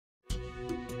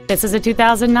This is a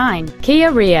 2009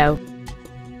 Kia Rio.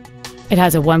 It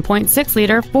has a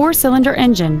 1.6-liter four-cylinder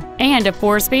engine and a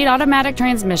 4-speed automatic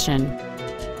transmission.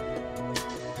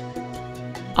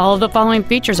 All of the following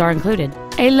features are included: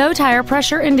 a low tire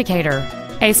pressure indicator,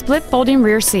 a split folding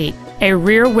rear seat, a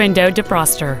rear window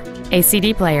defroster, a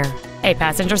CD player, a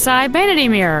passenger side vanity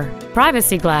mirror,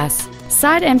 privacy glass,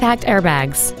 side impact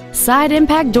airbags, side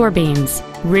impact door beams,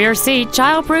 rear seat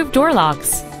child-proof door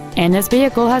locks, and this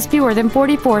vehicle has fewer than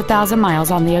 44,000 miles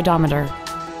on the odometer.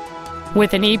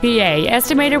 With an EPA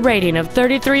estimated rating of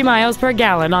 33 miles per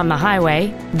gallon on the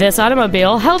highway, this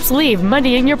automobile helps leave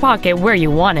money in your pocket where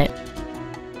you want it.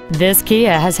 This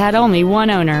Kia has had only one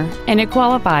owner, and it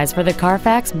qualifies for the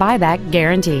Carfax buyback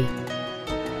guarantee.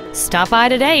 Stop by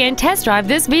today and test drive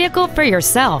this vehicle for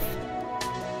yourself.